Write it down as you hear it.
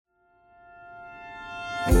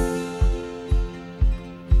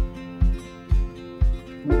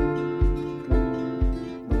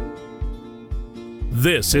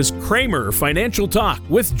This is Cramer Financial Talk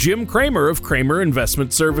with Jim Cramer of Cramer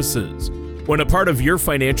Investment Services. When a part of your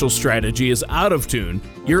financial strategy is out of tune,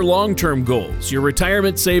 your long-term goals, your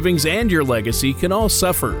retirement savings, and your legacy can all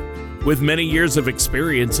suffer. With many years of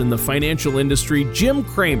experience in the financial industry, Jim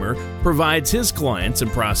Cramer provides his clients and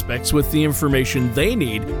prospects with the information they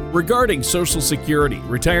need regarding Social Security,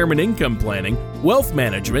 retirement income planning, wealth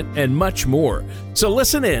management, and much more. So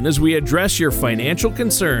listen in as we address your financial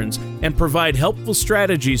concerns and provide helpful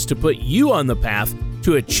strategies to put you on the path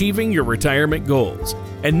to achieving your retirement goals.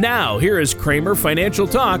 And now, here is Cramer Financial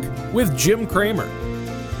Talk with Jim Cramer.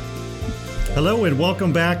 Hello and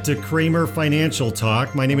welcome back to Cramer Financial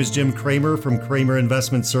Talk. My name is Jim Cramer from Cramer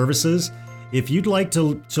Investment Services. If you'd like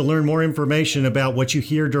to learn more information about what you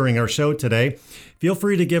hear during our show today, feel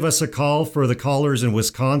free to give us a call. For the callers in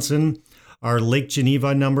Wisconsin, our Lake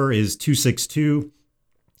Geneva number is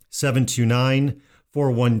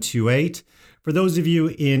 262-729-4128. For those of you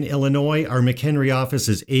in Illinois, our McHenry office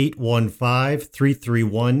is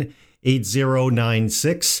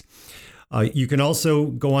 815-331-8096. You can also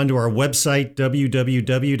go onto our website,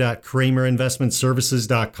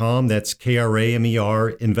 www.kramerinvestmentservices.com. That's K-R-A-M-E-R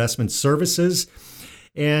Investment Services.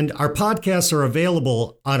 And our podcasts are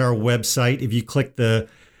available on our website. If you click the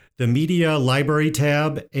Media Library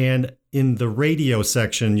tab, and in the radio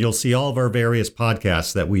section, you'll see all of our various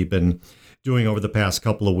podcasts that we've been doing over the past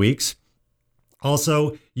couple of weeks.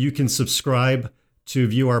 Also, you can subscribe to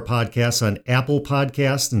view our podcasts on Apple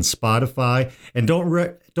Podcasts and Spotify. And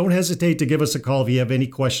don't hesitate to give us a call if you have any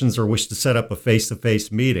questions or wish to set up a face-to-face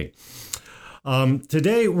meeting.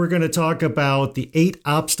 Today, we're going to talk about the 8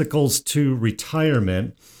 obstacles to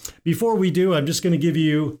retirement. Before we do, I'm just going to give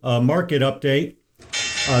you a market update.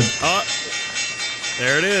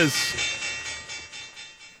 There it is.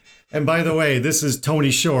 And by the way, this is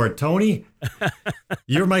Tony Short. Tony,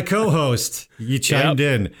 you're my co-host. You chimed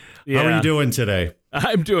in. How are you doing today?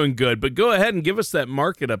 I'm doing good, but go ahead and give us that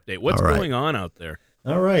market update. What's going on out there?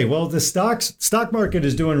 All right. Well, the stock market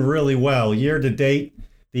is doing really well. Year to date,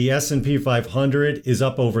 the S&P 500 is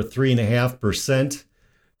up over 3.5%.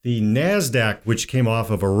 The NASDAQ, which came off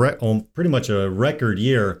of pretty much a record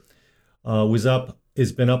year,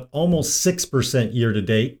 has been up almost 6% year to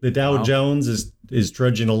date. The Dow Jones is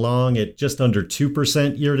trudging along at just under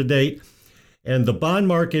 2% year to date. And the bond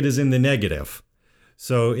market is in the negative.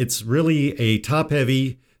 So it's really a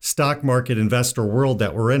top-heavy stock market investor world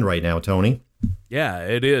that we're in right now, Tony. Yeah,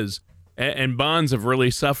 it is. And bonds have really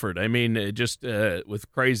suffered. I mean, just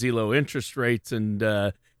with crazy low interest rates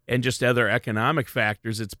and just other economic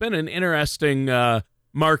factors, it's been an interesting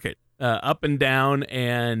market, up and down.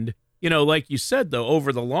 And, like you said, though,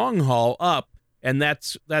 over the long haul, up. And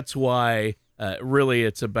that's why really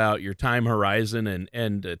it's about your time horizon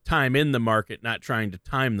and time in the market, not trying to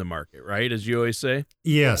time the market, right? As you always say?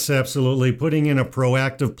 Yes, absolutely. Putting in a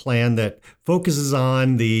proactive plan that focuses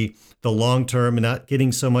on the long term and not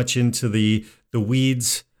getting so much into the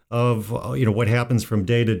weeds of what happens from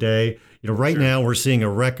day to day. Right now we're seeing a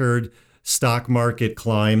record stock market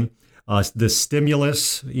climb. The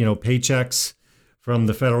stimulus, paychecks from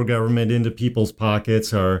the federal government into people's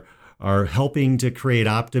pockets are helping to create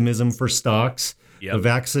optimism for stocks. Yep. The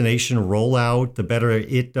vaccination rollout, the better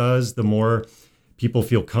it does, the more people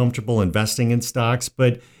feel comfortable investing in stocks.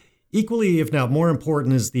 But equally, if not more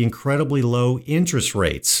important, is the incredibly low interest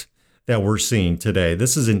rates that we're seeing today.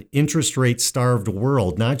 This is an interest rate starved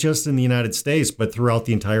world, not just in the United States, but throughout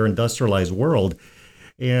the entire industrialized world.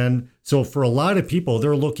 And so for a lot of people,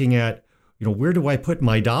 they're looking at, where do I put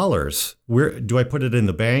my dollars? Where do I put it in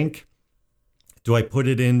the bank? Do I put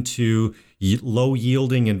it into low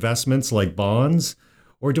yielding investments like bonds?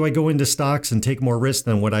 Or do I go into stocks and take more risk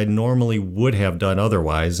than what I normally would have done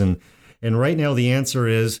otherwise? And right now the answer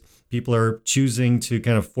is people are choosing to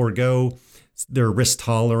kind of forego their risk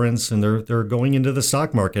tolerance and they're going into the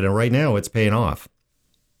stock market. And right now it's paying off.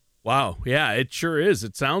 Wow. Yeah, it sure is.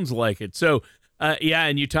 It sounds like it. So,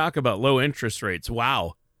 and you talk about low interest rates.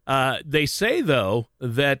 Wow. They say, though,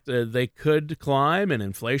 that they could climb and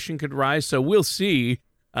inflation could rise. So we'll see.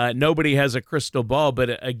 Nobody has a crystal ball.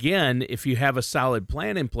 But again, if you have a solid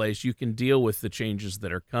plan in place, you can deal with the changes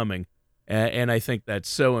that are coming. And I think that's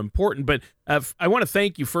so important. But I want to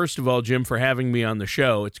thank you, first of all, Jim, for having me on the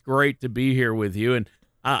show. It's great to be here with you. And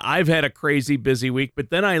I've had a crazy busy week. But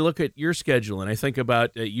then I look at your schedule and I think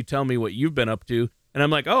about you tell me what you've been up to. And I'm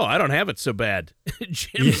like, oh, I don't have it so bad.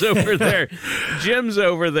 Jim's over there. Jim's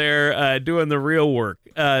over there doing the real work.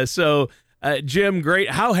 So Jim, great.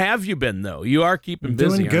 How have you been, though? You are keeping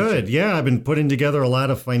busy. Doing good. Yeah, I've been putting together a lot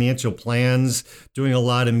of financial plans, doing a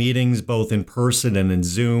lot of meetings, both in person and in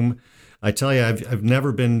Zoom. I tell you, I've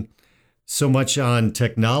never been so much on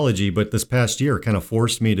technology, but this past year kind of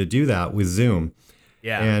forced me to do that with Zoom.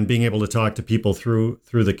 Yeah. And being able to talk to people through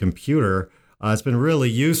the computer, it's been really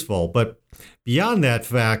useful. But beyond that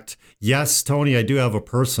fact, yes, Tony, I do have a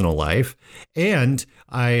personal life, and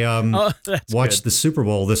I watched the Super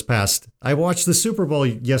Bowl I watched the Super Bowl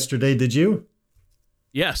yesterday. Did you?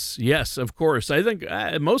 Yes, of course. I think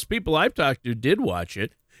most people I've talked to did watch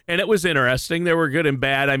it, and it was interesting. There were good and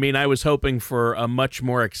bad. I mean, I was hoping for a much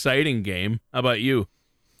more exciting game. How about you?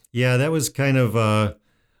 Yeah, that was kind of a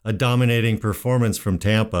dominating performance from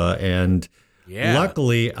Tampa, and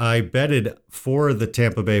luckily I betted for the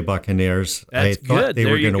Tampa Bay Buccaneers. I thought they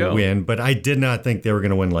were going to win, but I did not think they were going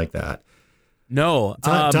to win like that. No.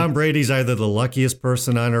 Tom Brady's either the luckiest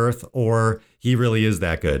person on earth or he really is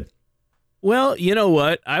that good. Well, you know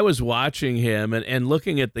what? I was watching him and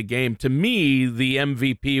looking at the game. To me, the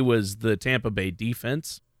MVP was the Tampa Bay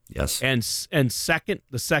defense. Yes. And the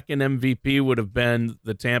second MVP would have been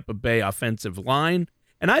the Tampa Bay offensive line.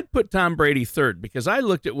 And I'd put Tom Brady third because I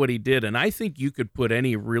looked at what he did, and I think you could put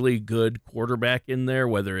any really good quarterback in there,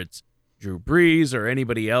 whether it's Drew Brees or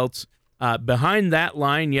anybody else, behind that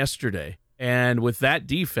line yesterday. And with that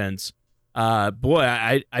defense, I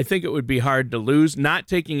think it would be hard to lose, not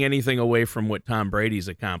taking anything away from what Tom Brady's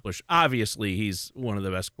accomplished. Obviously, he's one of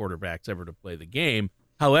the best quarterbacks ever to play the game.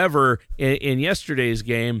 However, in yesterday's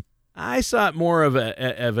game, I saw it more of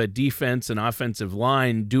a defense and offensive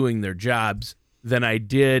line doing their jobs than I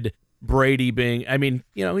did Brady being. I mean,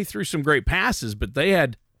 he threw some great passes, but they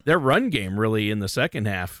had their run game really in the second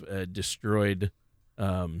half destroyed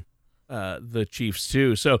the Chiefs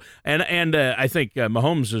too. So and I think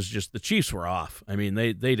Mahomes was just, the Chiefs were off. I mean,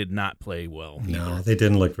 they did not play well. No, they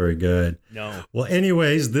didn't look very good. No. Well,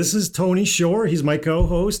 anyways, this is Tony Shore. He's my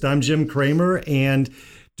co-host. I'm Jim Cramer, and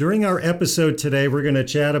during our episode today, we're going to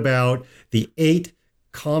chat about the 8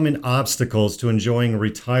 common obstacles to enjoying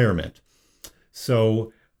retirement.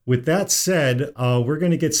 So with that said, we're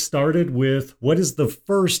going to get started with what is the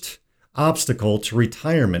first obstacle to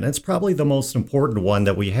retirement. It's probably the most important one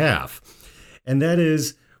that we have. And that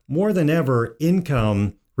is, more than ever,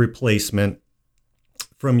 income replacement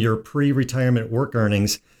from your pre-retirement work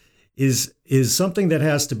earnings is something that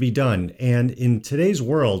has to be done. And in today's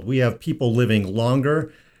world, we have people living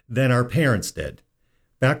longer than our parents did.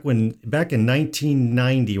 Back in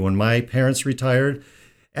 1990, when my parents retired,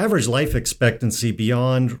 average life expectancy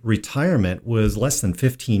beyond retirement was less than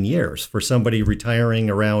 15 years for somebody retiring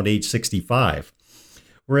around age 65.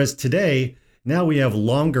 Whereas today, now we have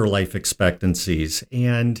longer life expectancies.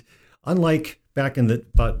 And unlike back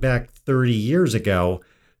 30 years ago,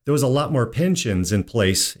 there was a lot more pensions in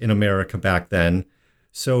place in America back then.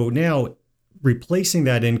 So now replacing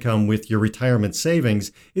that income with your retirement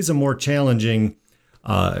savings is a more challenging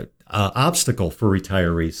obstacle for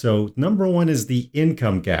retirees. So number one is the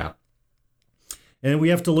income gap. And we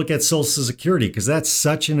have to look at Social Security because that's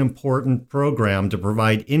such an important program to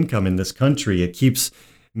provide income in this country. It keeps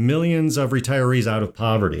millions of retirees out of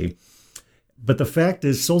poverty. But the fact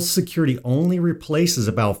is, Social Security only replaces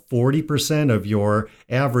about 40% of your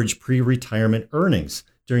average pre-retirement earnings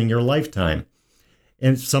during your lifetime.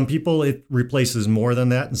 And some people it replaces more than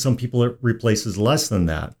that, and some people it replaces less than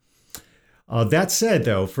that. That said,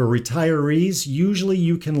 though, for retirees, usually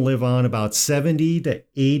you can live on about 70 to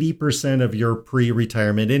 80% of your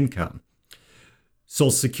pre-retirement income.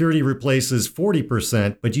 Social Security replaces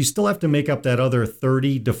 40%, but you still have to make up that other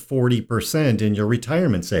 30 to 40% in your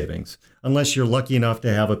retirement savings, unless you're lucky enough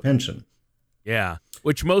to have a pension. Yeah,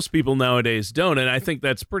 which most people nowadays don't, and I think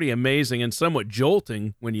that's pretty amazing and somewhat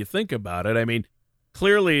jolting when you think about it. I mean,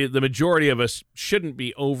 clearly, the majority of us shouldn't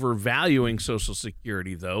be overvaluing Social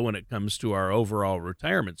Security, though, when it comes to our overall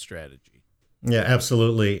retirement strategy. Yeah,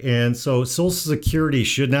 absolutely. And so Social Security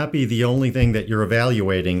should not be the only thing that you're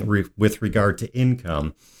evaluating with regard to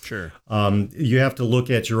income. Sure. You have to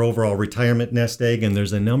look at your overall retirement nest egg, and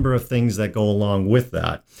there's a number of things that go along with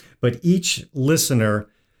that. But each listener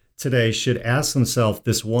today should ask themselves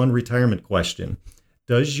this one retirement question.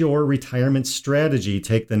 Does your retirement strategy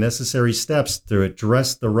take the necessary steps to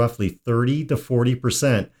address the roughly 30 to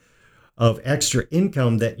 40% of extra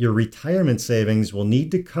income that your retirement savings will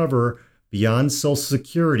need to cover beyond Social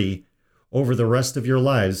Security over the rest of your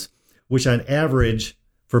lives, which on average,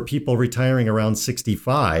 for people retiring around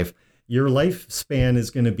 65, your lifespan is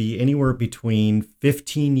going to be anywhere between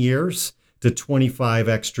 15 years to 25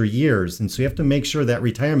 extra years. And so you have to make sure that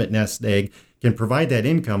retirement nest egg can provide that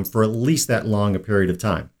income for at least that long a period of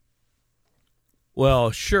time.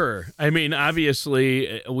 Well, sure. I mean,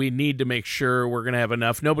 obviously, we need to make sure we're going to have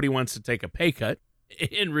enough. Nobody wants to take a pay cut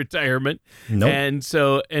in retirement. Nope. And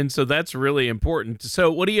so that's really important.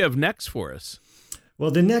 So what do you have next for us?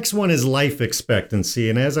 Well, the next one is life expectancy.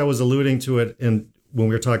 And as I was alluding to it when we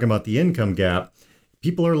were talking about the income gap,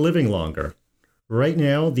 people are living longer. Right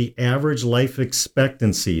now, the average life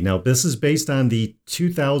expectancy, now this is based on the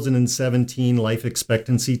 2017 life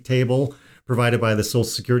expectancy table provided by the Social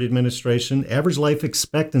Security Administration. Average life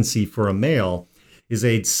expectancy for a male is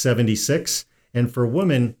age 76, and for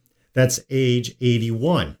women, that's age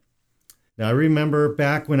 81. Now, I remember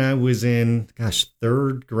back when I was in,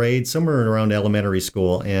 third grade, somewhere around elementary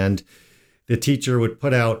school, and the teacher would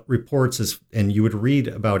put out reports and you would read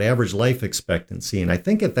about average life expectancy. And I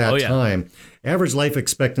think at that time, average life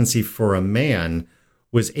expectancy for a man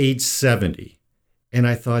was age 70. And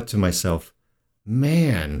I thought to myself,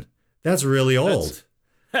 man, that's really old.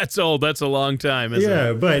 That's old. That's a long time, isn't it?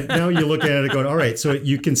 Yeah, but now you look at it going, all right, so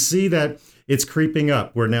you can see that it's creeping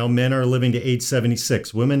up where now men are living to age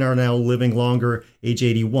 76. Women are now living longer, age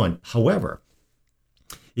 81. However,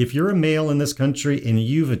 if you're a male in this country and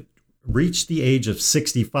you've reached the age of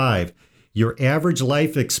 65, your average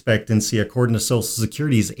life expectancy, according to Social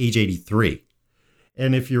Security, is age 83.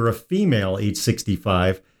 And if you're a female, age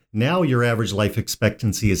 65, now your average life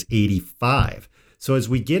expectancy is 85. So as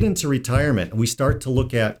we get into retirement and we start to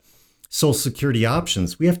look at Social Security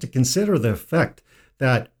options, we have to consider the effect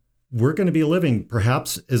that we're going to be living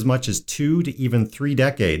perhaps as much as 2 to even 3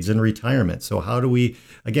 decades in retirement. So how do we,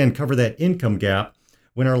 again, cover that income gap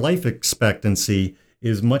when our life expectancy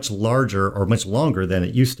is much larger or much longer than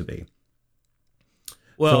it used to be?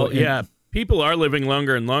 Well, people are living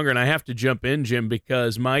longer and longer, and I have to jump in, Jim,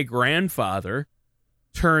 because my grandfather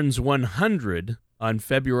turns 100 on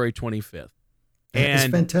February 25th.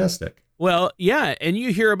 It's fantastic. Well, yeah, and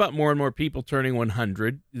you hear about more and more people turning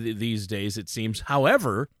 100 these days, it seems.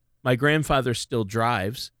 However, my grandfather still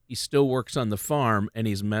drives, he still works on the farm, and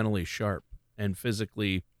he's mentally sharp and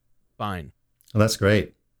physically fine. Well, that's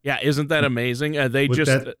great. Yeah, isn't that amazing?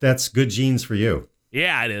 That's good genes for you.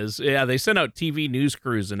 Yeah, it is. Yeah, they sent out TV news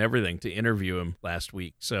crews and everything to interview him last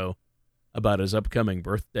week, so about his upcoming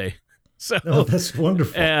birthday. So that's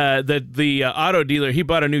wonderful. The auto dealer, he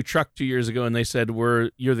bought a new truck 2 years ago, and they said,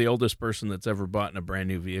 you're the oldest person that's ever bought a brand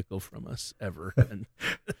new vehicle from us ever. And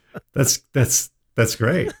that's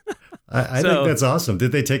great. I think that's awesome.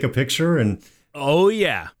 Did they take a picture? And oh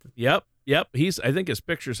yeah, yep. I think his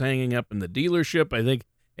picture's hanging up in the dealership. I think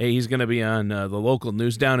he's going to be on the local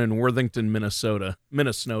news down in Worthington, Minnesota,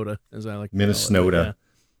 as I like to Minnesota. Call it.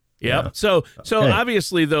 Yeah. Yep. So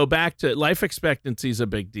obviously, though, back to life expectancy is a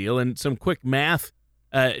big deal, and some quick math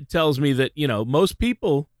tells me that most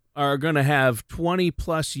people are going to have 20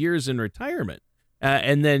 plus years in retirement,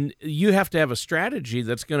 and then you have to have a strategy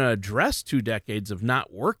that's going to address 2 decades of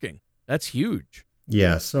not working. That's huge.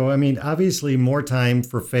 Yeah. So I mean, obviously, more time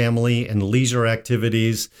for family and leisure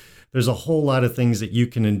activities. There's a whole lot of things that you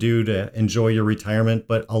can do to enjoy your retirement,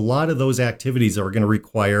 but a lot of those activities are going to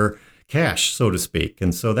require cash, so to speak.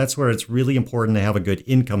 And so that's where it's really important to have a good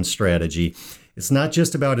income strategy. It's not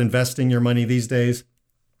just about investing your money these days,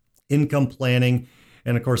 income planning,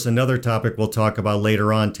 and of course, another topic we'll talk about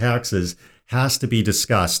later on, taxes, has to be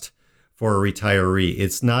discussed for a retiree.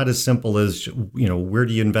 It's not as simple as, where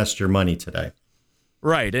do you invest your money today?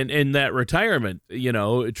 Right. And that retirement,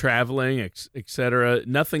 traveling, et cetera,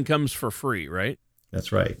 nothing comes for free, right?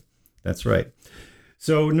 That's right.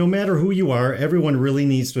 So no matter who you are, everyone really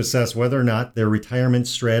needs to assess whether or not their retirement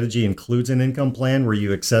strategy includes an income plan where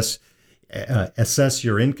you assess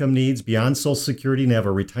your income needs beyond Social Security and have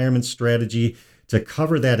a retirement strategy to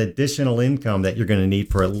cover that additional income that you're going to need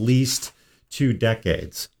for at least 2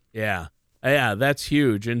 decades. Yeah, that's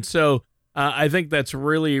huge. And so I think that's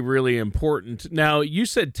really, really important. Now, you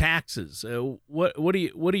said taxes. What do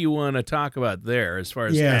you want to talk about there as far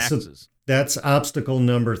as taxes? So that's obstacle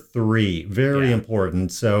number 3. Very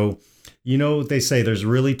important. So, they say there's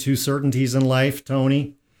really 2 certainties in life,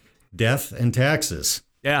 Tony: death and taxes.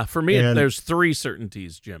 Yeah, for me, there's 3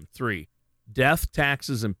 certainties, Jim. 3: death,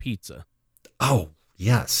 taxes, and pizza. Oh,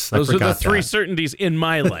 yes. Those are the 3 certainties in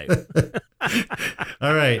my life.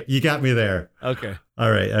 All right. You got me there. Okay.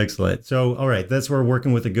 All right. Excellent. So, all right. That's where we're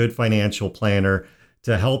working with a good financial planner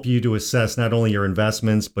to help you to assess not only your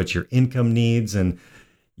investments, but your income needs and,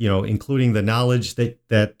 including the knowledge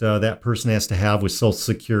that person has to have with Social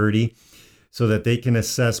Security so that they can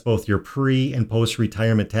assess both your pre and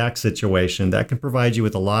post-retirement tax situation. That can provide you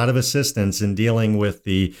with a lot of assistance in dealing with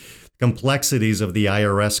the complexities of the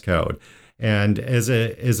IRS code. And as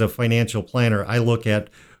a financial planner, I look at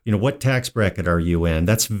what tax bracket are you in?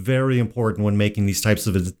 That's very important when making these types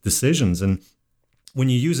of decisions. And when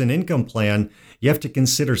you use an income plan, you have to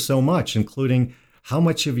consider so much, including how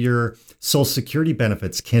much of your Social Security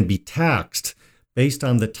benefits can be taxed based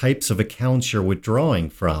on the types of accounts you're withdrawing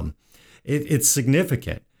from. It's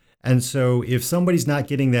significant. And so if somebody's not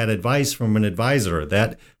getting that advice from an advisor,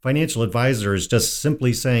 that financial advisor is just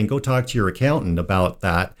simply saying, go talk to your accountant about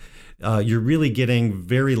that, you're really getting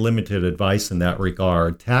very limited advice in that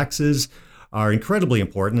regard. Taxes are incredibly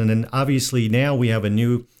important. And then obviously now we have a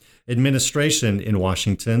new administration in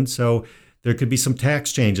Washington, so there could be some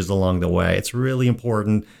tax changes along the way. It's really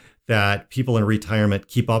important that people in retirement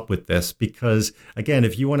keep up with this because, again,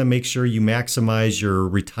 if you want to make sure you maximize your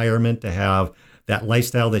retirement to have that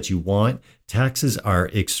lifestyle that you want, taxes are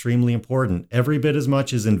extremely important, every bit as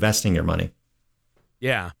much as investing your money.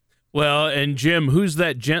 Yeah. Well, and Jim, who's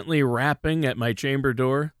that gently rapping at my chamber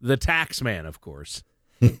door? The tax man, of course.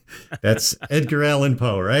 That's Edgar Allan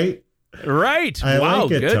Poe, right? Right. I wow,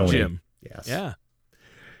 like it, good, Tony. Jim. Yes. Yeah.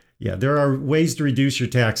 Yeah, there are ways to reduce your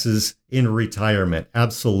taxes in retirement.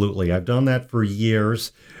 Absolutely. I've done that for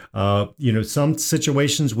years. Some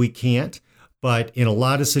situations we can't, but in a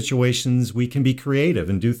lot of situations we can be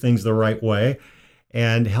creative and do things the right way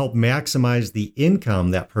and help maximize the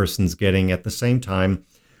income that person's getting at the same time,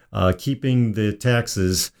 keeping the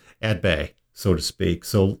taxes at bay, so to speak.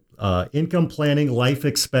 So income planning, life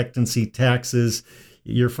expectancy, taxes,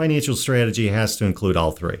 your financial strategy has to include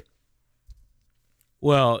all three.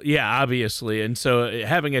 Well, yeah, obviously. And so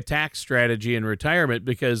having a tax strategy in retirement,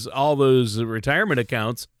 because all those retirement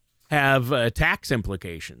accounts have tax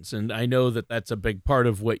implications. And I know that that's a big part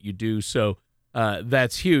of what you do. So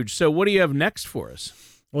that's huge. So what do you have next for us?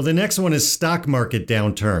 Well, the next one is stock market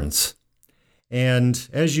downturns. And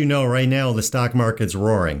as you know, right now, the stock market's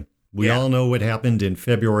roaring. We all know what happened in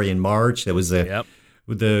February and March. That was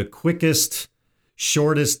the quickest,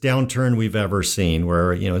 shortest downturn we've ever seen,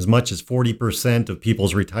 where as much as 40% of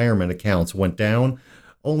people's retirement accounts went down,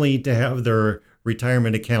 only to have their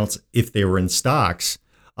retirement accounts, if they were in stocks,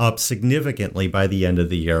 up significantly by the end of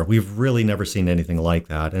the year. We've really never seen anything like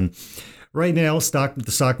that. And right now, the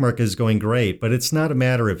stock market is going great, but it's not a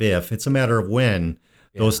matter of if, it's a matter of when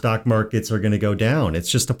those stock markets are going to go down.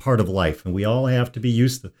 It's just a part of life, and we all have to be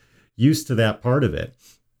used to that part of it.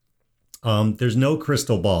 There's no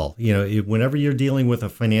crystal ball. Whenever you're dealing with a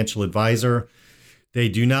financial advisor, they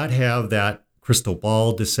do not have that crystal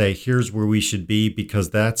ball to say, here's where we should be, because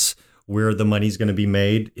that's where the money's going to be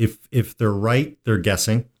made. If they're right, they're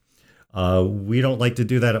guessing. We don't like to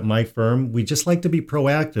do that at my firm. We just like to be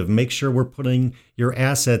proactive, make sure we're putting your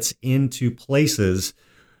assets into places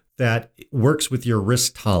that works with your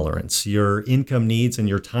risk tolerance, your income needs, and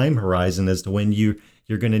your time horizon as to when you're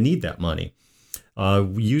going to need that money.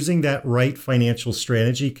 Using that right financial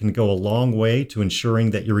strategy can go a long way to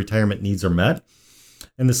ensuring that your retirement needs are met.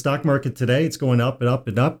 And the stock market today, it's going up and up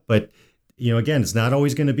and up. But, again, it's not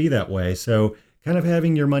always going to be that way. So kind of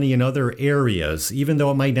having your money in other areas, even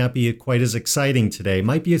though it might not be quite as exciting today,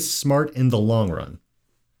 might be smart in the long run.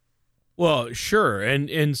 Well, sure.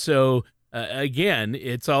 And so, again,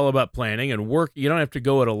 it's all about planning and work. You don't have to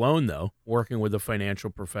go it alone, though, working with a financial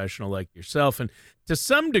professional like yourself. And to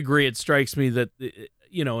some degree, it strikes me that,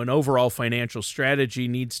 an overall financial strategy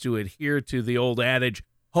needs to adhere to the old adage,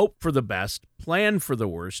 hope for the best, plan for the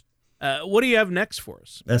worst. What do you have next for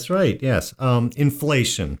us? That's right. Yes.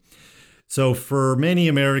 Inflation. So for many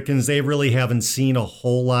Americans, they really haven't seen a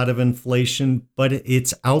whole lot of inflation, but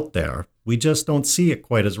it's out there. We just don't see it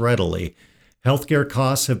quite as readily. Healthcare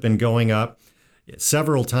costs have been going up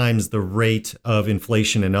several times the rate of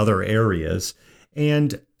inflation in other areas.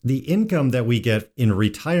 And the income that we get in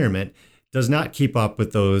retirement does not keep up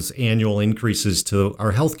with those annual increases to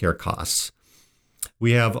our healthcare costs.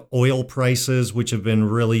 We have oil prices, which have been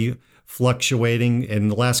really fluctuating. In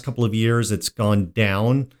the last couple of years, it's gone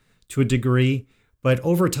down to a degree. But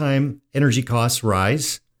over time, energy costs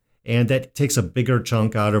rise, and that takes a bigger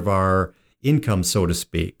chunk out of our income, so to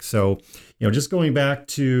speak. So, just going back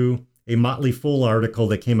to a Motley Fool article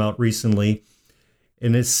that came out recently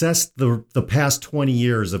and assessed the past 20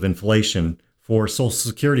 years of inflation for Social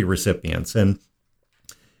Security recipients. And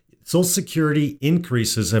Social Security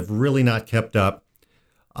increases have really not kept up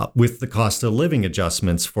with the cost of living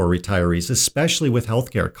adjustments for retirees, especially with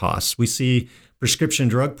healthcare costs. We see prescription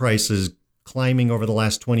drug prices climbing over the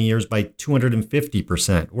last 20 years by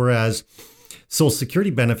 250%, whereas Social Security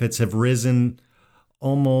benefits have risen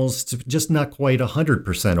almost just not quite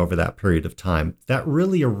 100% over that period of time. That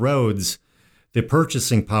really erodes the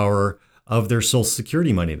purchasing power of their Social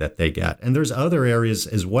Security money that they get. And there's other areas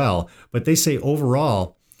as well, but they say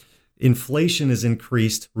overall, inflation has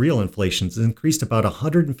increased, real inflation has increased about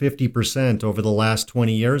 150% over the last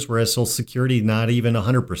 20 years, whereas Social Security, not even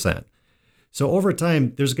 100%. So over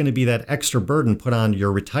time, there's going to be that extra burden put on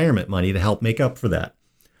your retirement money to help make up for that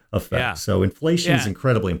effect. Yeah. So inflation is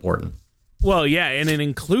incredibly important. Well, yeah, and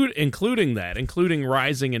including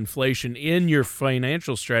rising inflation in your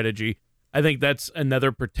financial strategy, I think that's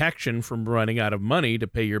another protection from running out of money to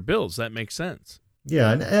pay your bills. That makes sense.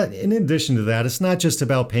 Yeah, and in addition to that, it's not just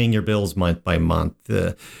about paying your bills month by month.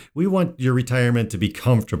 We want your retirement to be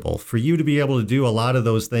comfortable, for you to be able to do a lot of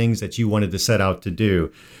those things that you wanted to set out to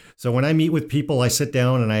do. So when I meet with people, I sit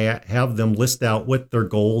down and I have them list out what their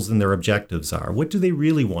goals and their objectives are. What do they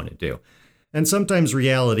really want to do? And sometimes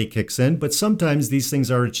reality kicks in, but sometimes these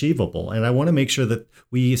things are achievable. And I want to make sure that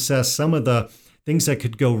we assess some of the things that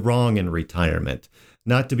could go wrong in retirement.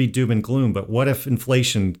 Not to be doom and gloom, but what if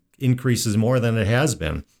inflation increases more than it has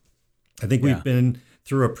been? I think we've been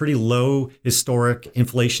through a pretty low historic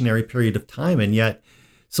inflationary period of time, and yet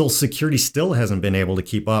Social Security still hasn't been able to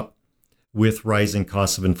keep up with rising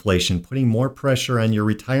costs of inflation, putting more pressure on your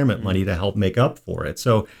retirement money to help make up for it.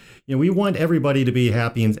 So, we want everybody to be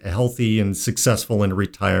happy and healthy and successful in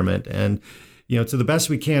retirement. And, to the best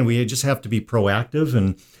we can, we just have to be proactive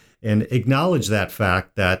and acknowledge that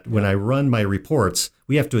fact that when I run my reports,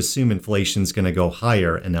 we have to assume inflation is going to go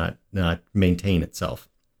higher and not maintain itself.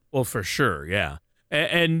 Well, for sure, yeah.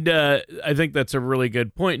 And I think that's a really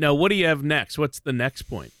good point. Now, what do you have next? What's the next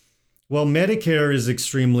point? Well, Medicare is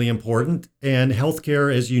extremely important, and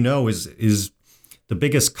healthcare, as you know, is the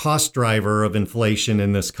biggest cost driver of inflation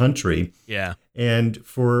in this country. Yeah. And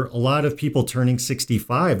for a lot of people turning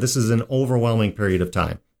 65, this is an overwhelming period of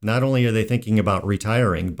time. Not only are they thinking about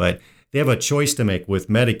retiring, but they have a choice to make with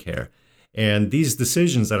Medicare. And these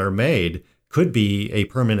decisions that are made could be a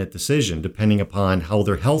permanent decision depending upon how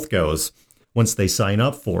their health goes once they sign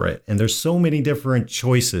up for it. And there's so many different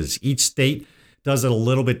choices. Each state does it a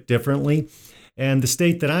little bit differently. And the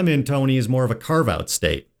state that I'm in, Tony, is more of a carve-out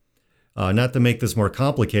state. Not to make this more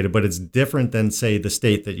complicated, but it's different than, say, the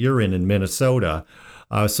state that you're in Minnesota.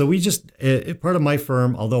 So we just, part of my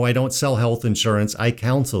firm, although I don't sell health insurance, I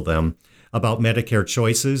counsel them about Medicare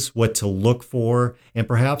choices, what to look for, and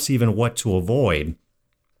perhaps even what to avoid,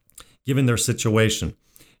 given their situation.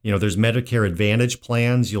 There's Medicare Advantage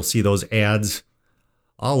plans. You'll see those ads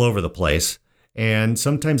all over the place. And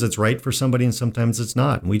sometimes it's right for somebody and sometimes it's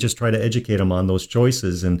not. And we just try to educate them on those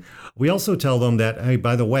choices. And we also tell them that, hey,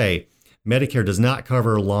 by the way, Medicare does not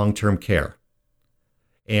cover long-term care.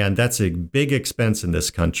 And that's a big expense in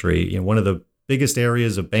this country. One of the biggest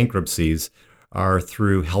areas of bankruptcies are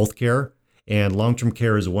through healthcare, and long-term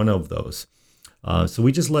care is one of those. So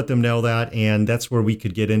we just let them know that, and that's where we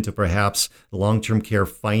could get into perhaps long-term care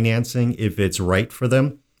financing if it's right for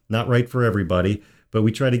them. Not right for everybody, but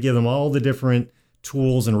we try to give them all the different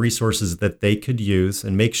tools and resources that they could use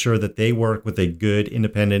and make sure that they work with a good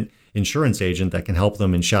independent insurance agent that can help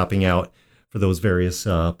them in shopping out for those various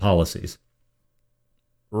policies.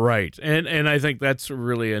 Right. And I think that's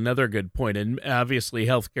really another good point. And obviously,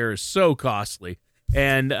 healthcare is so costly.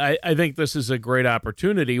 And I think this is a great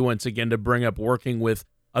opportunity, once again, to bring up working with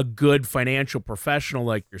a good financial professional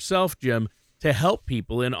like yourself, Jim, to help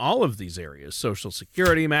people in all of these areas: Social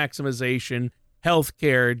Security maximization,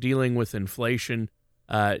 healthcare, dealing with inflation,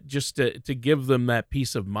 just to give them that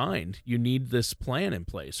peace of mind. You need this plan in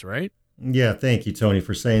place, right? Yeah, thank you, Tony,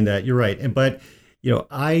 for saying that. You're right. But,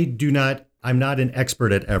 I'm not an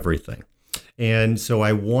expert at everything. And so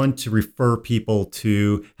I want to refer people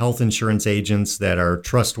to health insurance agents that are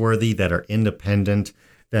trustworthy, that are independent,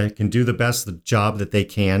 that can do the best job that they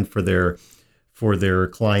can for their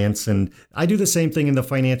clients. And I do the same thing in the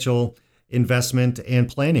financial investment and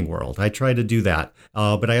planning world. I try to do that.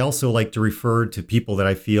 But I also like to refer to people that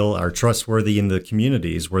I feel are trustworthy in the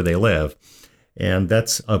communities where they live. And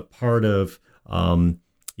that's a part of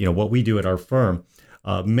what we do at our firm.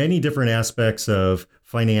 Many different aspects of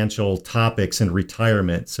financial topics and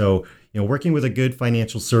retirement. So, working with a good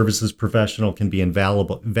financial services professional can be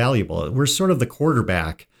valuable. We're sort of the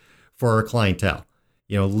quarterback for our clientele,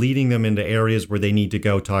 leading them into areas where they need to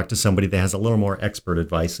go talk to somebody that has a little more expert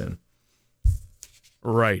advice in.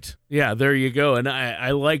 Right. Yeah, there you go. And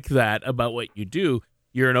I like that about what you do.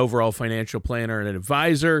 You're an overall financial planner and an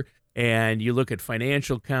advisor, and you look at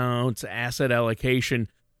financial counts, asset allocation,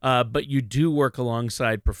 but you do work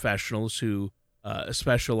alongside professionals who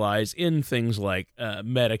specialize in things like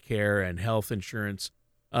Medicare and health insurance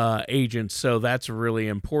agents. So that's really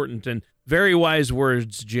important. And very wise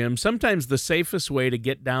words, Jim. Sometimes the safest way to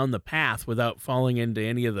get down the path without falling into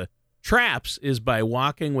any of the traps is by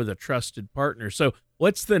walking with a trusted partner. So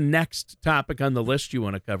What's the next topic on the list you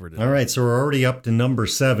want to cover today? All right, so we're already up to number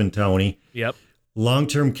 7, Tony. Yep.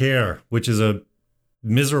 Long-term care, which is a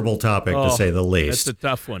miserable topic to say the least. That's a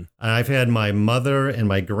tough one. I've had my mother and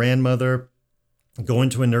my grandmother go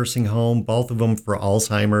into a nursing home, both of them for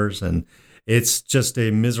Alzheimer's, and it's just a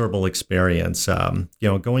miserable experience.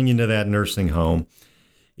 Going into that nursing home,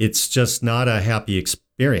 it's just not a happy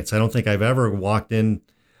experience. I don't think I've ever walked in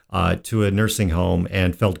to a nursing home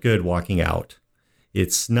and felt good walking out.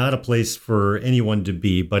 It's not a place for anyone to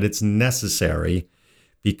be, but it's necessary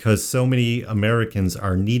because so many Americans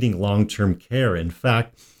are needing long-term care. In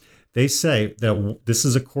fact, they say that this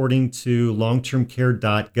is according to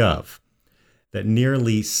longtermcare.gov, that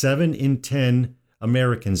nearly 7 in 10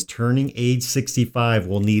 Americans turning age 65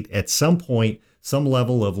 will need at some point some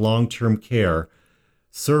level of long-term care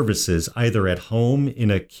services, either at home, in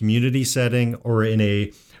a community setting, or in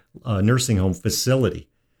a nursing home facility.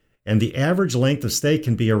 And the average length of stay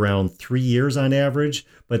can be around 3 years on average,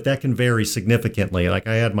 but that can vary significantly. Like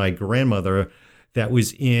I had my grandmother that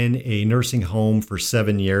was in a nursing home for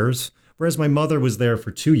 7 years, whereas my mother was there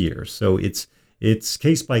for 2 years. So it's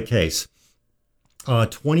case by case.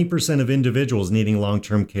 20% of individuals needing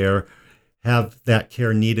long-term care have that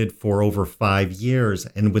care needed for over 5 years.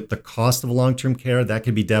 And with the cost of long-term care, that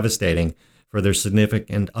could be devastating for their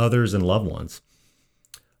significant others and loved ones.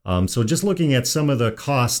 So just looking at some of the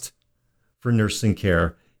cost for nursing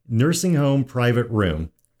care, nursing home private room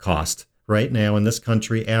cost right now in this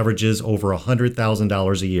country averages over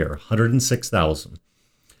 $100,000 a year, $106,000.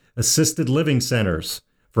 Assisted living centers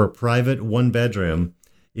for a private one bedroom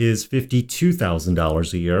is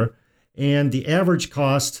 $52,000 a year. And the average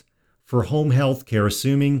cost for home health care,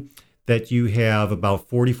 assuming that you have about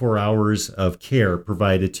 44 hours of care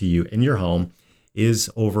provided to you in your home, is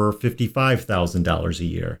over $55,000 a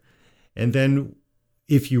year. And then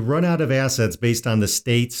if you run out of assets based on the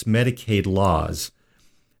state's Medicaid laws,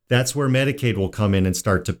 that's where Medicaid will come in and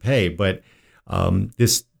start to pay. But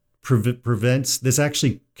this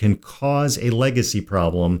actually can cause a legacy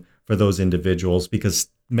problem for those individuals because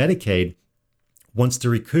Medicaid wants to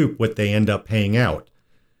recoup what they end up paying out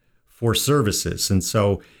for services. And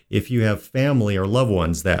so if you have family or loved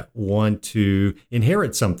ones that want to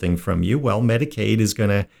inherit something from you, well, Medicaid is going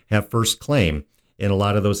to have first claim in a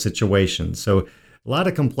lot of those situations. So a lot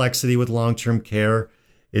of complexity with long-term care.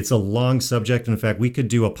 It's a long subject. In fact, we could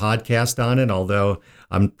do a podcast on it, although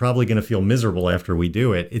I'm probably going to feel miserable after we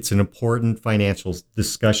do it. It's an important financial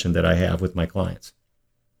discussion that I have with my clients.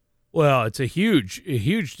 Well, it's a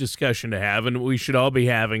huge discussion to have, and we should all be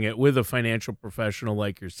having it with a financial professional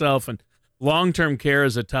like yourself. And long-term care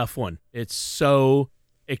is a tough one. It's so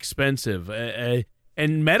expensive, and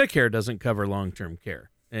Medicare doesn't cover long-term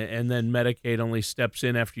care. And then Medicaid only steps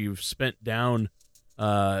in after you've spent down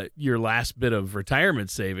your last bit of retirement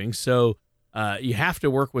savings. So you have to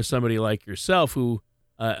work with somebody like yourself who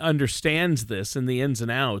understands this and the ins and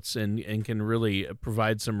outs and can really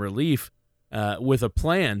provide some relief with a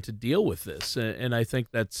plan to deal with this. And I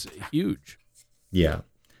think that's huge. Yeah.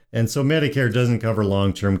 And so Medicare doesn't cover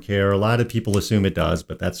long-term care. A lot of people assume it does,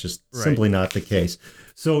 but that's just simply not the case.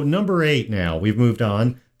 So number 8 now, we've moved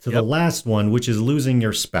on to the last one, which is losing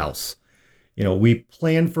your spouse. You know, we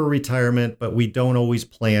plan for retirement, but we don't always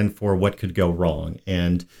plan for what could go wrong.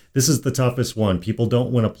 And this is the toughest one. People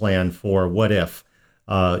don't want to plan for what if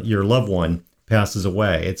your loved one passes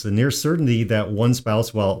away. It's a near certainty that one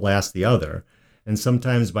spouse will outlast the other. And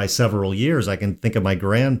sometimes by several years, I can think of my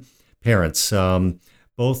grandparents.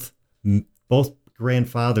 Both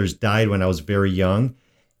grandfathers died when I was very young,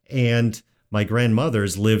 and my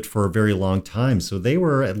grandmothers lived for a very long time. So they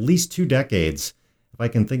were at least 2 decades, if I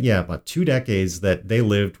can think, about 2 decades that they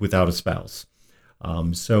lived without a spouse.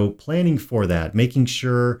 So planning for that, making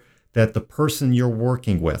sure that the person you're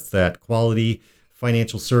working with, that quality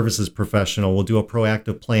financial services professional, will do a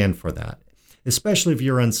proactive plan for that, especially if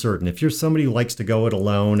you're uncertain. If you're somebody who likes to go it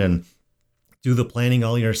alone and do the planning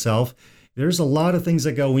all yourself, there's a lot of things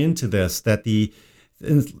that go into this that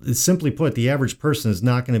simply put, the average person is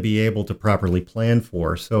not going to be able to properly plan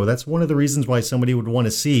for. So that's one of the reasons why somebody would want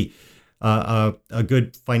to see a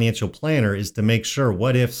good financial planner, is to make sure,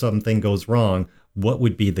 what if something goes wrong? What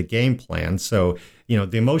would be the game plan? So,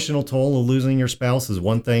 the emotional toll of losing your spouse is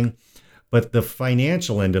one thing, but the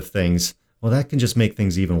financial end of things, well, that can just make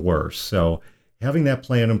things even worse. So having that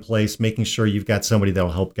plan in place, making sure you've got somebody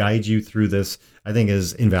that'll help guide you through this, I think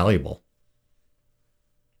is invaluable.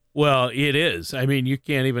 Well, it is. I mean, you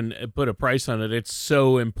can't even put a price on it. It's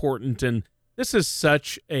so important. And this is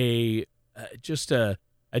such a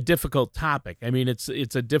difficult topic. I mean, it's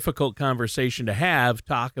a difficult conversation to have,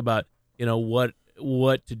 talk about, what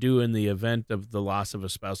what to do in the event of the loss of a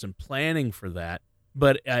spouse and planning for that.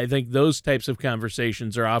 But I think those types of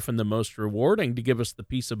conversations are often the most rewarding to give us the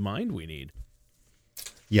peace of mind we need.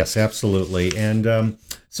 Yes, absolutely. And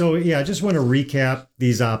I just want to recap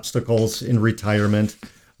these obstacles in retirement.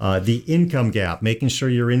 The income gap, making sure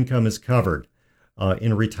your income is covered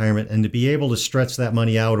in retirement, and to be able to stretch that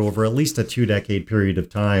money out over at least a 2-decade period of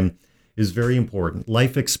time is very important.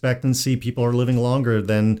 Life expectancy, people are living longer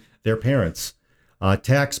than their parents.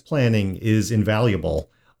 Tax planning is invaluable.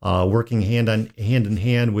 Working hand in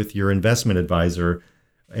hand with your investment advisor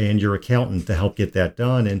and your accountant to help get that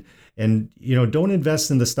done. And don't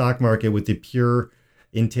invest in the stock market with the pure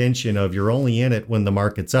intention of you're only in it when the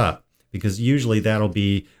market's up, because usually that'll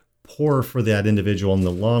be poor for that individual in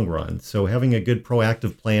the long run. So having a good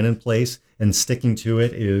proactive plan in place and sticking to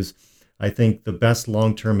it is, I think, the best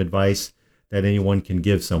long-term advice that anyone can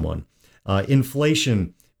give someone.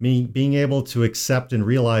 Inflation, being able to accept and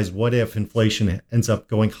realize what if inflation ends up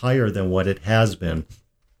going higher than what it has been,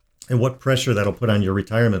 and what pressure that'll put on your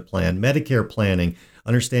retirement plan. Medicare planning,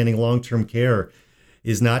 understanding long-term care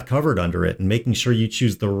is not covered under it, and making sure you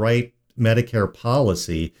choose the right Medicare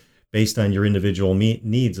policy based on your individual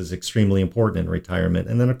needs is extremely important in retirement.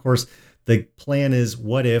 And then, of course, the plan is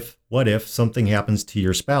what if something happens to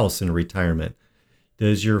your spouse in retirement?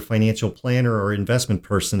 Does your financial planner or investment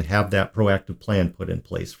person have that proactive plan put in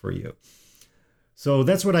place for you? So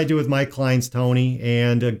that's what I do with my clients, Tony.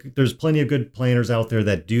 And there's plenty of good planners out there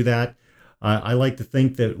that do that. I like to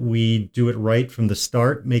think that we do it right from the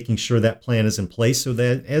start, making sure that plan is in place so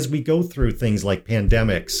that as we go through things like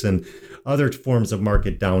pandemics and other forms of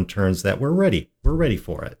market downturns, that we're ready. We're ready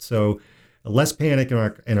for it. So less panic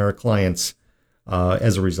in our clients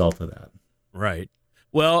as a result of that. Right.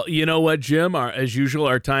 Well, you know what, Jim? As usual,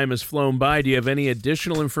 our time has flown by. Do you have any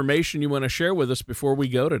additional information you want to share with us before we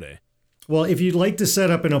go today? Well, if you'd like to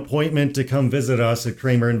set up an appointment to come visit us at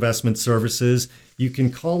Kramer Investment Services, you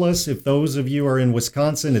can call us. If those of you are in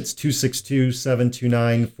Wisconsin, it's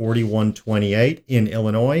 262-729-4128. In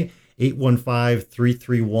Illinois,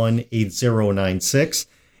 815-331-8096.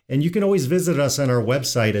 And you can always visit us on our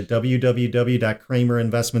website at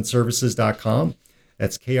www.kramerinvestmentservices.com.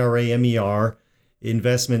 That's Kramer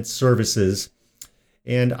Investment Services.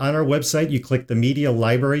 And on our website, you click the Media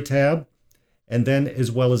Library tab, and then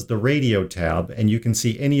as well as the Radio tab, and you can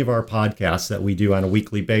see any of our podcasts that we do on a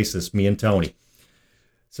weekly basis, me and Tony.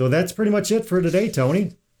 So that's pretty much it for today,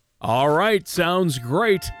 Tony. All right, sounds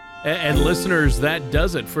great. And listeners, that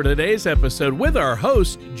does it for today's episode with our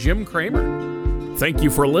host, Jim Kramer. Thank you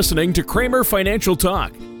for listening to Kramer Financial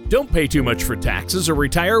Talk. Don't pay too much for taxes or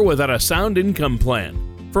retire without a sound income plan.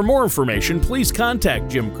 For more information, please contact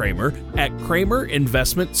Jim Kramer at Kramer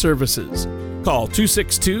Investment Services. Call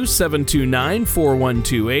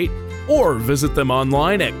 262-729-4128 or visit them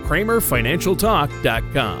online at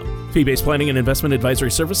kramerfinancialtalk.com. Fee-based planning and investment advisory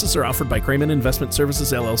services are offered by Kramer Investment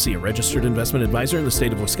Services, LLC, a registered investment advisor in the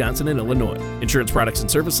state of Wisconsin and Illinois. Insurance products and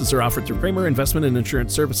services are offered through Kramer Investment and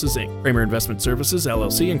Insurance Services, Inc. Kramer Investment Services,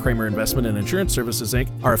 LLC, and Kramer Investment and Insurance Services, Inc.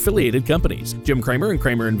 are affiliated companies. Jim Kramer and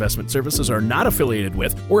Kramer Investment Services are not affiliated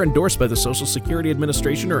with or endorsed by the Social Security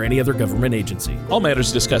Administration or any other government agency. All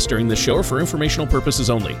matters discussed during this show are for informational purposes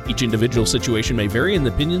only. Each individual situation may vary, and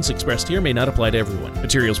the opinions expressed here may not apply to everyone.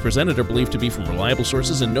 Materials presented are believed to be from reliable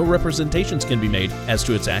sources, and no representations can be made as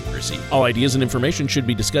to its accuracy. All ideas and information should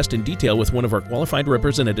be discussed in detail with one of our qualified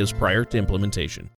representatives prior to implementation.